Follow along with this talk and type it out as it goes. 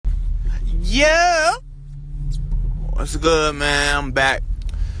Yeah. What's good, man? I'm back.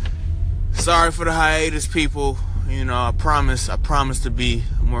 Sorry for the hiatus, people. You know, I promise to be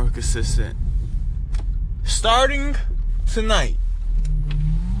more consistent. Starting tonight.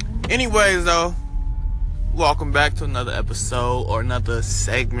 Anyways, though, welcome back to another episode or another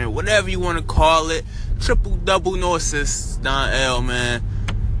segment, whatever you want to call it. Triple double no assists, Don L, man.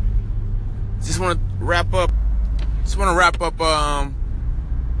 Just want to wrap up.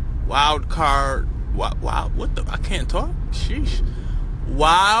 Wild card. Wow, what the? I can't talk. Sheesh.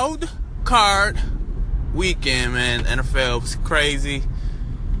 Wild card weekend, man. NFL was crazy.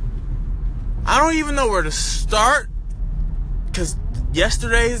 I don't even know where to start, because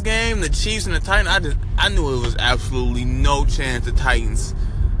yesterday's game, the Chiefs and the Titans, I knew it was absolutely no chance the Titans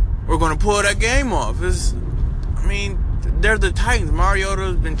were going to pull that game off. They're the Titans.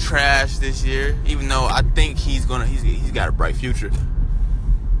 Mariota's been trash this year, even though I think he's got a bright future.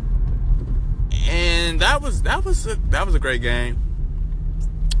 And that was a great game.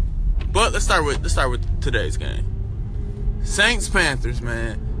 But let's start with today's game. Saints Panthers,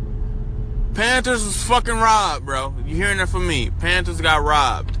 man. Panthers was fucking robbed, bro. You hearing that from me? Panthers got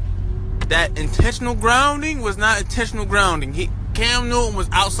robbed. That intentional grounding was not intentional grounding. Cam Newton was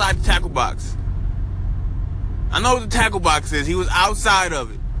outside the tackle box. I know what the tackle box is. He was outside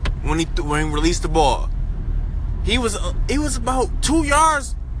of it when he released the ball. He was about 2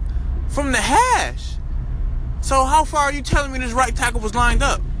 yards from the hash. So how far are you telling me this right tackle was lined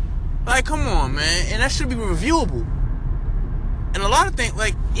up? Like, come on, man. And that should be reviewable. And a lot of things,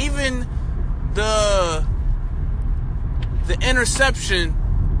 like even the interception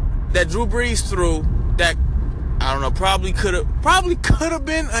that Drew Brees threw, that I don't know, probably could have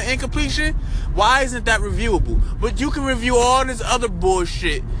been an incompletion. Why isn't that reviewable? But you can review all this other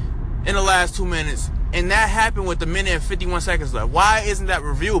bullshit in the last 2 minutes, and that happened with 1 minute and 51 seconds left. Why isn't that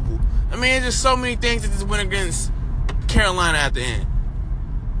reviewable? It's just so many things that just went against Carolina at the end.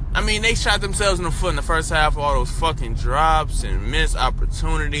 They shot themselves in the foot in the first half, all those fucking drops and missed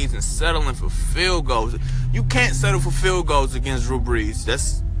opportunities and settling for field goals. You can't settle for field goals against Drew Brees.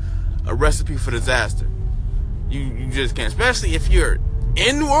 That's a recipe for disaster. You just can't. Especially if you're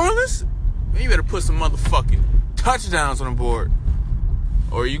in New Orleans, you better put some motherfucking touchdowns on the board,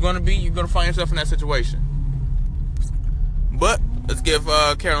 or you're gonna find yourself in that situation. But let's give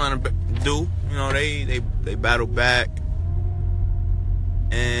Carolina due. You know, they battled back.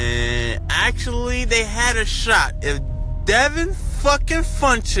 And actually, they had a shot. If Devin fucking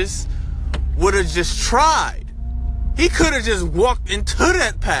Funchess would have just tried, he could have just walked into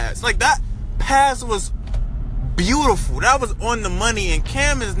that pass. Like, that pass was beautiful. That was on the money. And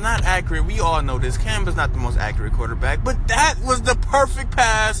Cam is not accurate. We all know this. Cam is not the most accurate quarterback. But that was the perfect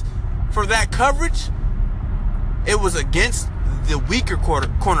pass for that coverage. It was against the weaker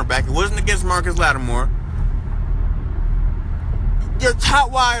cornerback. It wasn't against Marcus Lattimore. You're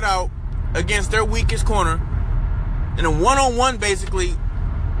top wide out against their weakest corner in a one-on-one, basically,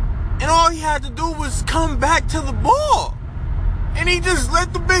 and all he had to do was come back to the ball, and he just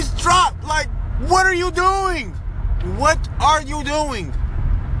let the bitch drop. Like, what are you doing? What are you doing?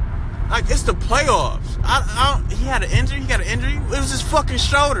 Like, it's the playoffs. He had an injury. It was his fucking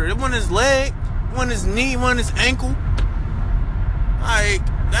shoulder. It wasn't his leg. It wasn't his knee. It wasn't his ankle. Like,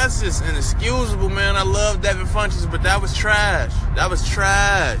 that's just inexcusable, man. I love Devin Funchess, but that was trash.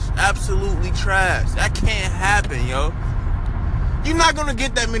 Absolutely trash. That can't happen, yo. You're not going to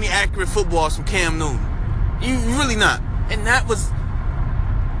get that many accurate footballs from Cam Newton. You really not. And that was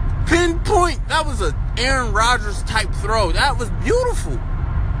pinpoint. That was a Aaron Rodgers type throw. That was beautiful.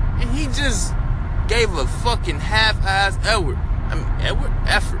 And he just gave a fucking half-ass effort.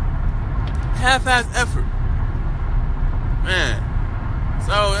 Half-ass effort. Man.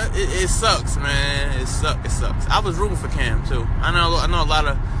 So it sucks, man. It sucks. I was rooting for Cam too. I know a lot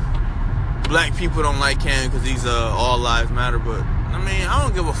of black people don't like Cam because he's all lives matter, but I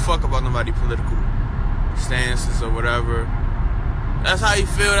don't give a fuck about nobody's political stances or whatever. That's how you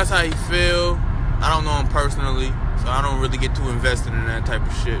feel. I don't know him personally, so I don't really get too invested in that type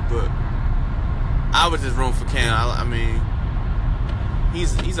of shit. But I was just rooting for Cam.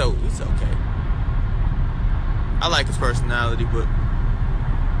 He's okay. I like his personality, but.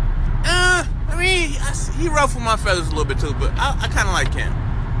 He ruffled my feathers a little bit too, but I kind of like him.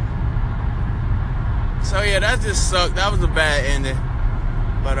 So yeah, that just sucked. That was a bad ending.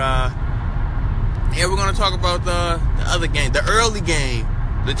 But yeah, we're gonna talk about the other game, the early game,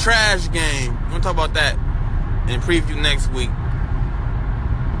 the trash game. We're gonna talk about that and preview next week.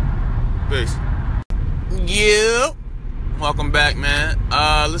 Peace. Yeah. Welcome back, man.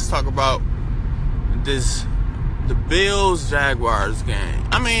 Let's talk about this the Bills-Jaguars game.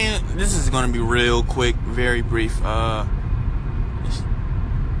 I mean, this is going to be real quick, very brief.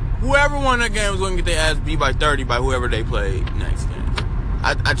 Whoever won that game was going to get their ass beat by 30 by whoever they played next game.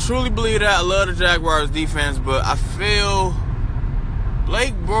 I truly believe that. I love the Jaguars defense, but I feel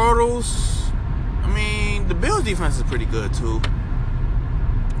Blake Bortles, I mean, the Bills defense is pretty good too.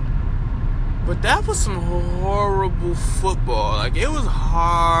 But that was some horrible football. Like, it was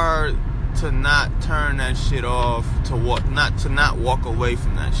hard to not turn that shit off, to not walk away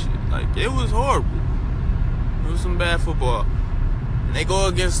from that shit. Like, it was horrible. It was some bad football. And they go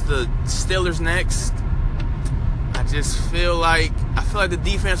against the Steelers next. I feel like the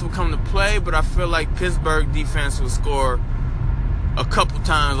defense will come to play, but I feel like Pittsburgh defense will score a couple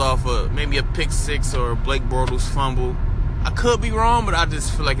times off of maybe a pick six or a Blake Bortles fumble. I could be wrong, but I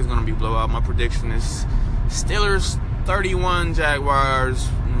just feel like it's going to be a blowout. My prediction is Steelers 31, Jaguars,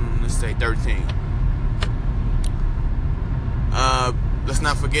 let's say 13. Let's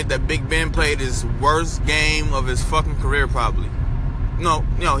not forget that Big Ben played his worst game of his fucking career, probably. No,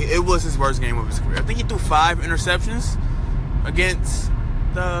 it was his worst game of his career. I think he threw 5 interceptions against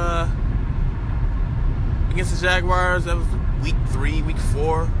the Jaguars. That was week 3, week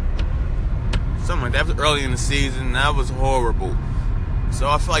 4. Something like that. That was early in the season. That was horrible. So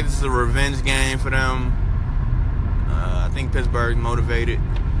I feel like this is a revenge game for them. I think Pittsburgh motivated.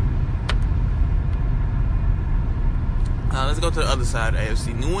 Let's go to the other side of the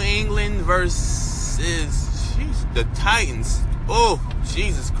AFC. New England versus the Titans. Oh,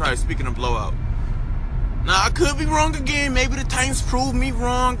 Jesus Christ. Speaking of blowout. Now, I could be wrong again. Maybe the Titans proved me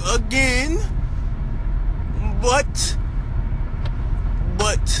wrong again. But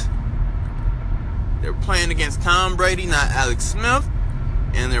they're playing against Tom Brady, not Alex Smith.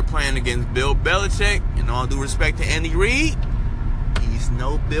 And they're playing against Bill Belichick. And all due respect to Andy Reid, he's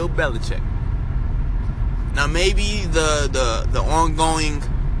no Bill Belichick. Now, maybe the ongoing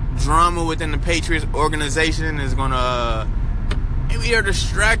drama within the Patriots organization is going to... Maybe they're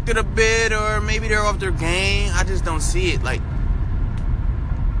distracted a bit, or maybe they're off their game. I just don't see it.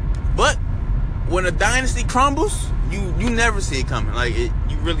 But when a dynasty crumbles, you never see it coming.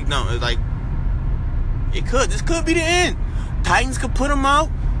 You really don't. It's like, this could be the end. Titans could put him out.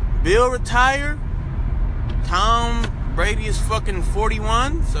 Bill retire. Tom Brady is fucking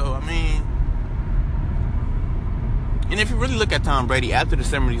 41. So, I mean... And if you really look at Tom Brady, after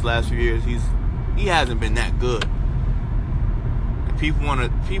December these last few years, he hasn't been that good. People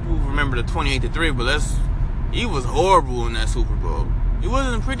remember the 28-3, but he was horrible in that Super Bowl. He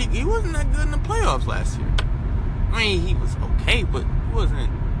wasn't that good in the playoffs last year. I mean, he was okay, but he wasn't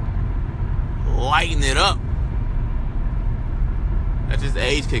lighting it up. That's just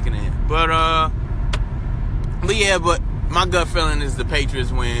age kicking in. But my gut feeling is the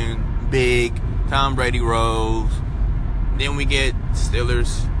Patriots win big. Tom Brady rolls. Then we get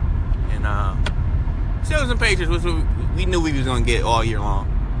Steelers and Patriots, which we knew we was going to get all year long.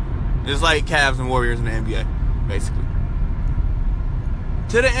 It's like Cavs and Warriors in the NBA, basically.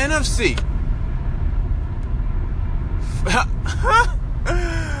 To the NFC.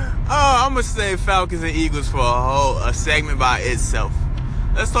 I'm going to say Falcons and Eagles for a segment by itself.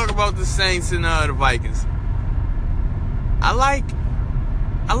 Let's talk about the Saints and the Vikings. I like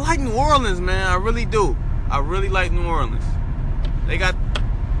New Orleans, man. I really do. I really like New Orleans.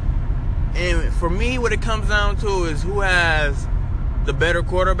 And for me, what it comes down to is who has the better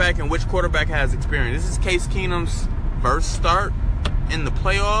quarterback and which quarterback has experience. This is Case Keenum's first start in the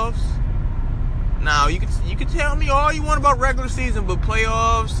playoffs. Now, you can tell me all you want about regular season, but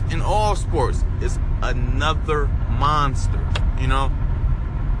playoffs in all sports is another monster, you know?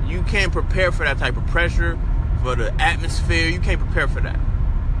 You can't prepare for that type of pressure, for the atmosphere. You can't prepare for that.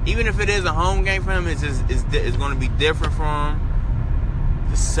 Even if it is a home game for him, it's going to be different for him.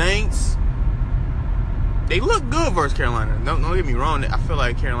 The Saints, they look good versus Carolina. Don't get me wrong. I feel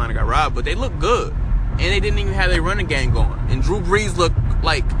like Carolina got robbed, but they look good. And they didn't even have their running game going. And Drew Brees looked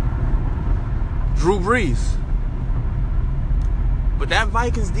like Drew Brees. But that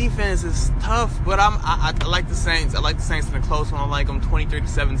Vikings defense is tough. But I like the Saints. I like the Saints in a close one. I like them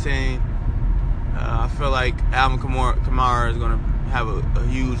 23-17. I feel like Alvin Kamara is going to have a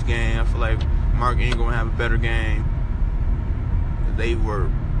huge game. I feel like Mark Ingram will have a better game. They were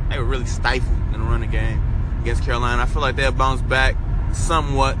really stifled in the running game against Carolina. I feel like they'll bounce back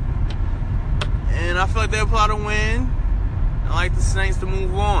somewhat. And I feel like they'll pull out a win. I like the Saints to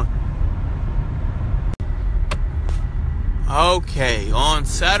move on. Okay, on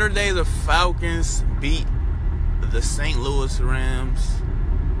Saturday, the Falcons beat the St. Louis Rams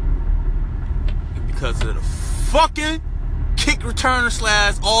because of the fucking kick returner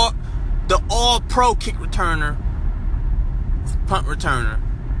 / the all-pro kick returner, punt returner.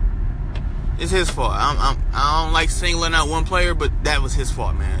 It's his fault. I don't like singling out one player, but that was his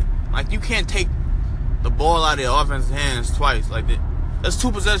fault, man. Like, you can't take the ball out of the offensive hands twice. Like, that's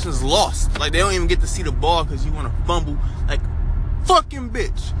 2 possessions lost. Like, they don't even get to see the ball because you want to fumble. Like, fucking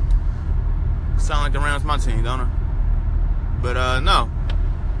bitch. Sound like the Rams my team, don't I? But, no.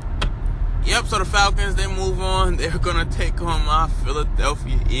 Yep, so the Falcons, they move on. They're going to take on my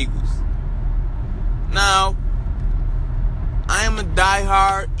Philadelphia Eagles. Now, I am a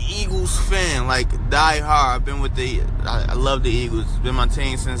diehard Eagles fan. Like, diehard. I've been with I love the Eagles. It's been my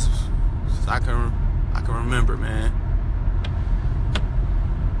team since I can remember, man.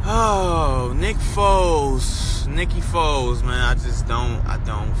 Oh, Nicky Foles, man. I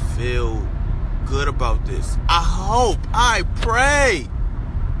don't feel good about this. I pray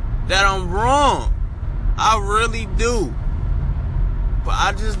that I'm wrong. I really do. But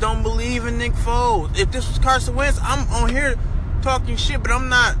I just don't believe in Nick Foles. If this was Carson Wentz, I'm on here talking shit, but I'm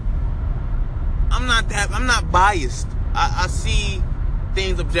not biased. I see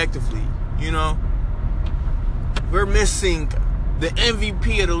things objectively, you know. We're missing the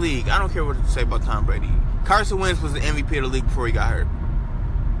MVP of the league. I don't care what to say about Tom Brady. Carson Wentz was the MVP of the league before he got hurt.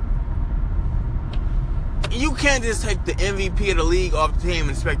 You can't just take the MVP of the league off the team and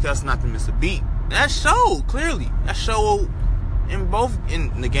expect us not to miss a beat. That showed, clearly. That showed in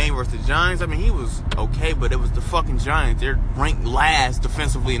the game versus the Giants. I mean, he was okay, but it was the fucking Giants. They're ranked last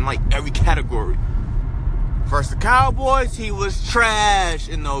defensively in, like, every category. Versus the Cowboys, he was trash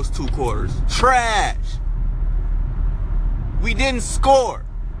in those 2 quarters. Trash. We didn't score.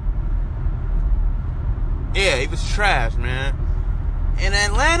 Yeah, he was trash, man. In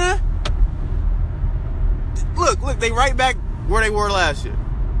Atlanta, look, they right back where they were last year.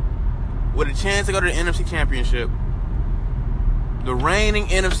 With a chance to go to the NFC Championship. The reigning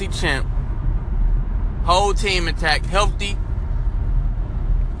NFC champ. Whole team intact, healthy.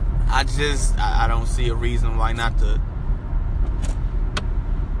 I don't see a reason why not to.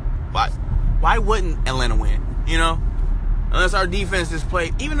 Why wouldn't Atlanta win? You know? Unless our defense just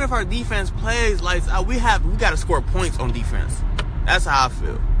plays. Even if our defense plays lights out, we got to score points on defense. That's how I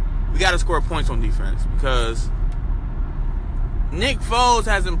feel. We got to score points on defense because Nick Foles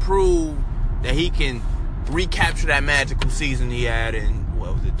hasn't proved that he can recapture that magical season he had in,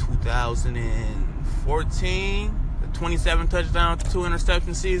 what was it, 2014? The 27 touchdown, 2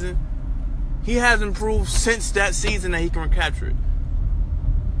 interception season. He hasn't proved since that season that he can recapture it.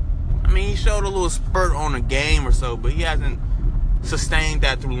 I mean, he showed a little spurt on a game or so, but he hasn't sustained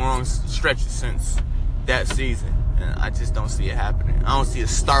that through long stretches since that season. And I just don't see it happening. I don't see it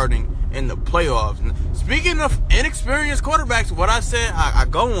starting in the playoffs. And speaking of inexperienced quarterbacks, what I said, I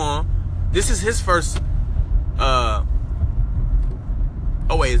go on. This is his first. Oh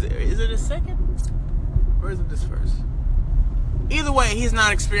wait, is it his second? Or is it this first? Either way, he's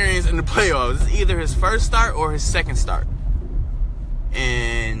not experienced in the playoffs. It's either his first start or his second start.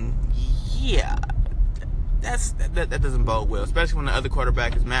 And yeah, that doesn't bode well, especially when the other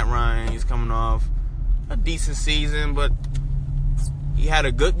quarterback is Matt Ryan. He's coming off a decent season, but he had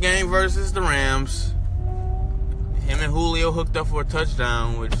a good game versus the Rams. Him and Julio hooked up for a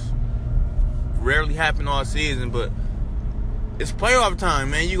touchdown, which rarely happened all season, but it's playoff time,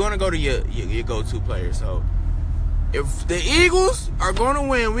 man. You're going to go to your go-to player. So if the Eagles are going to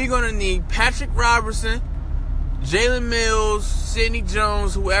win, we're going to need Patrick Robertson, Jalen Mills, Sidney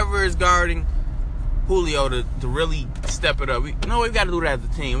Jones, whoever is guarding Julio to really step it up. We've got to do that as a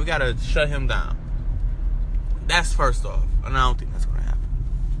team. We got to shut him down. That's first off, and I don't think that's going to happen.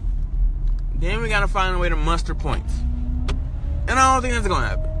 Then we got to find a way to muster points, and I don't think that's going to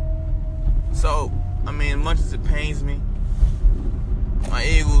happen. So, I mean, as much as it pains me, my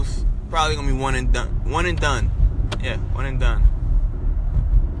Eagles probably going to be one and done. Yeah, one and done.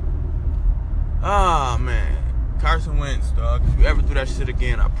 Oh, man. Carson Wentz, dog. If you ever do that shit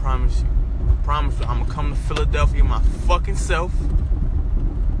again, I promise you, I'm going to come to Philadelphia my fucking self and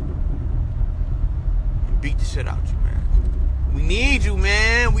beat the shit out you, man. We need you,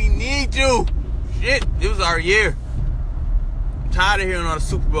 man. We need you. Shit, it was our year. I'm tired of hearing all the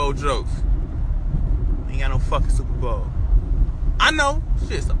Super Bowl jokes. Ain't got no fucking Super Bowl. I know.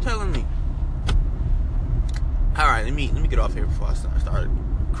 Shit, stop telling me. Alright, let me get off here before I start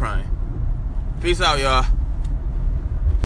crying. Peace out, y'all.